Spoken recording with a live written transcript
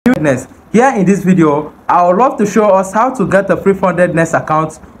Fundedness. Here in this video, I would love to show us how to get a free Fundedness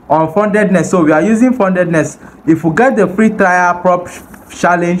account on Fundedness. So we are using Fundedness. If we get the free trial prop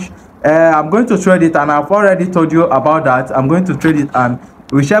challenge, I'm going to trade it, and I've already told you about that. I'm going to trade it, and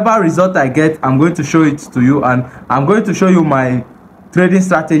whichever result I get, I'm going to show it to you, and I'm going to show you my trading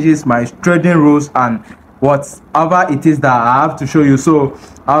strategies, my trading rules, and whatever it is that I have to show you. So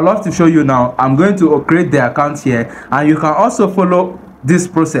I'd love to show you now. I'm going to create the account here, and you can also follow this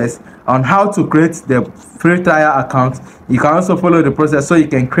process on how to create the free trial account. You can also follow the process so you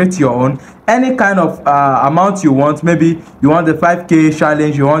can create your own, any kind of amount you want. Maybe you want the 5k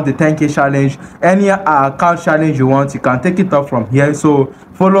challenge, you want the 10k challenge, any account challenge you want, you can take it up from here. So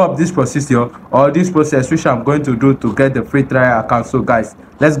follow up this procedure or this process which I'm going to do to get the free trial account. So guys,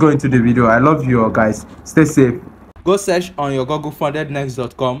 let's go into the video. I love you all, guys. Stay safe. Go search on your Google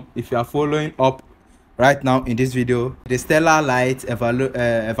fundednext.com if you are following up right now in this video. The Stellar Light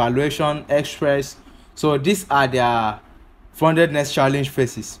Evaluation Express. So these are their Fundedness challenge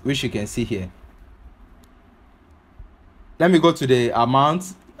phases, which you can see here. Let me go to the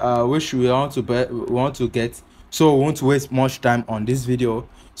amount which we want to get, so we won't waste much time on this video.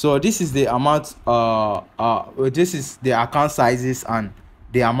 So this is the amount, this is the account sizes and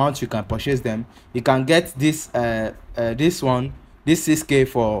the amount you can purchase them. You can get this this 6k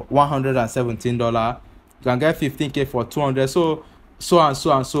for $117. You can get 15k for 200. So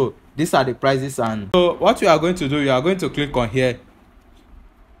these are the prices. And so what we are going to do, you are going to click on here,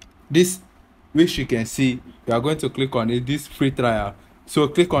 this which you can see. You are going to click on it, this free trial. So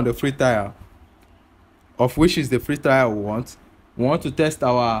click on the free trial, of which is the free trial we want. We want to test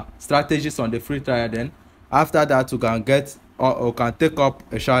our strategies on the free trial. Then after that, we can get, or we can take up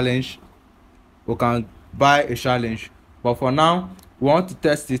a challenge, we can buy a challenge. But for now, we want to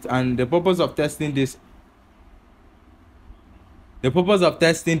test it, and the purpose of testing this,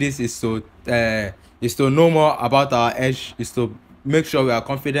 is to know more about our edge, is to make sure we are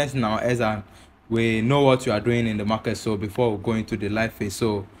confident in our edge and we know what we are doing in the market. So before we go into the live phase,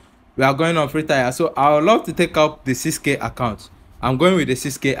 so we are going on free trial. So I would love to take up the 6k account. I'm going with the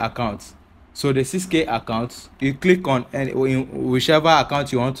 6k account. So the 6k account, you click on whichever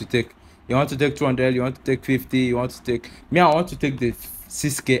account you want to take. You want to take 200, you want to take 50, you want to take, I want to take the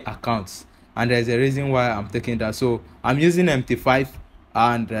 6k accounts, and there's a reason why I'm taking that. So I'm using MT5,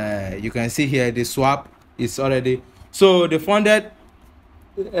 and you can see here the swap is already. So the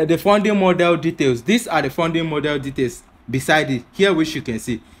funding model details, these are the funding model details beside it here, which you can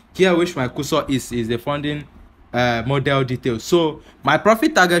see here, which my cursor is the funding model details. So my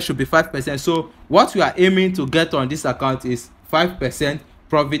profit target should be 5%. So what we are aiming to get on this account is 5%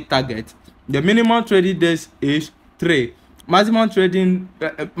 profit target. The minimum trading days is 3. Maximum trading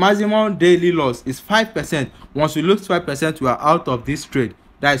maximum daily loss is 5%. Once we lose 5%, we are out of this trade.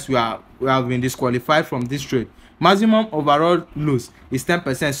 That is, we have been disqualified from this trade. Maximum overall loss is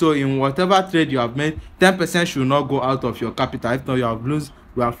 10%. So in whatever trade you have made, 10% should not go out of your capital. If not, you have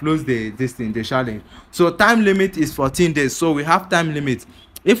lose the challenge. So time limit is 14 days. So we have time limit.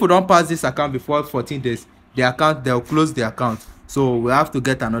 If we don't pass this account before 14 days, they'll close the account. So we have to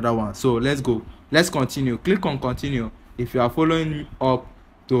get another one. So let's go. Let's continue. Click on continue if you are following up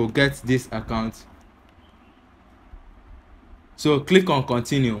to get this account. So click on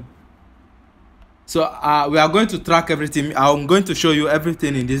continue. So we are going to track everything. I'm going to show you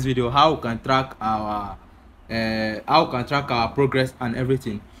everything in this video, how we can track our progress and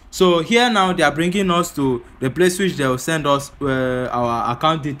everything. So here now they are bringing us to the place which they will send us our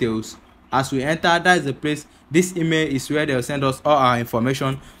account details. As we enter, that is the place. This email is where they will send us all our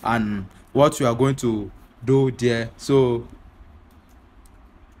information and what we are going to do there. So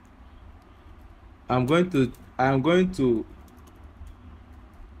I'm going to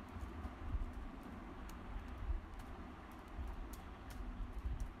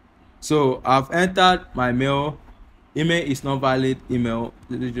so I've entered my mail. Email is not valid. Email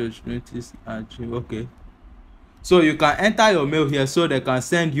notice. Okay, so you can enter your mail here, so they can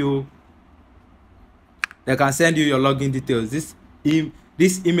send you your login details.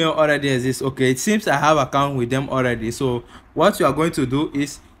 This email already exists. Okay, it seems I have account with them already. So what you are going to do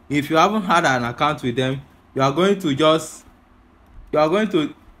is, if you haven't had an account with them, you are going to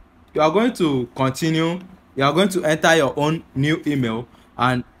continue. You are going to enter your own new email,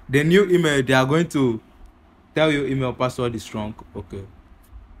 and the new email, they are going to tell you email password is wrong. Okay,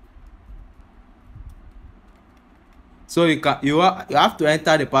 so you have to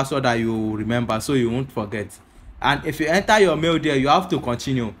enter the password that you remember, so you won't forget. And if you enter your mail there, you have to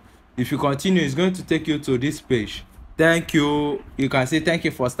continue. If you continue, it's going to take you to this page. Thank you. You can say thank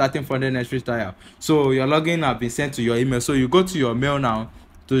you for starting Fundedness free trial. So your login have been sent to your email. So you go to your mail now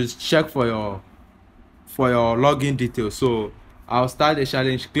to check for your login details. So I'll start the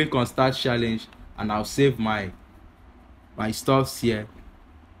challenge, click on start challenge, and I'll save my stuffs here.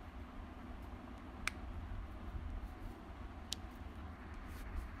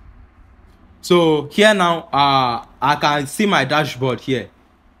 So here now, I can see my dashboard here.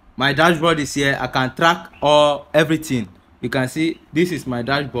 My dashboard is here. I can track everything. You can see this is my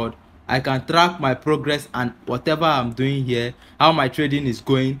dashboard. I can track my progress and whatever I'm doing here, how my trading is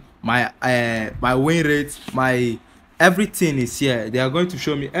going, my win rates, my everything is here. They are going to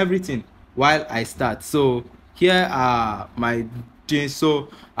show me everything while I start. So here are my things. So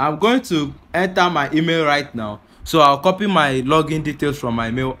I'm going to enter my email right now. So I'll copy my login details from my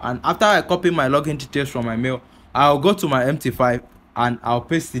mail, and after I copy my login details from my mail, I'll go to my MT5 and I'll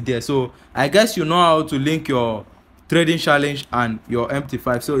paste it there. So I guess you know how to link your trading challenge and your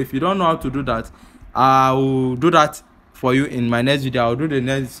MT5. So if you don't know how to do that, I will do that for you in my next video. I'll do the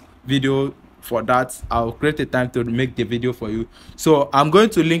next video for that. I'll create a time to make the video for you. So I'm going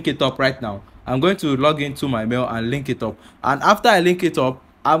to link it up right now. I'm going to log into my mail and link it up, and after I link it up,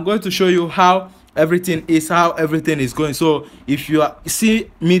 I'm going to show you how everything is going. So if you see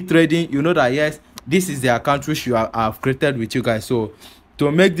me trading, you know that yes, this is the account which I've created with you guys. So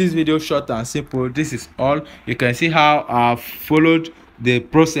to make this video short and simple, this is all. You can see how I've followed the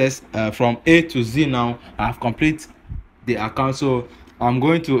process from A to Z. Now I've completed the account. So I'm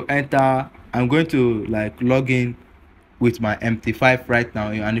going to like log in with my MT5 right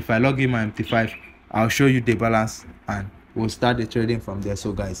now, and if I log in my MT5, I'll show you the balance and we'll start the trading from there.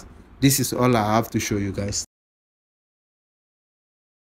 So guys, this is all I have to show you guys.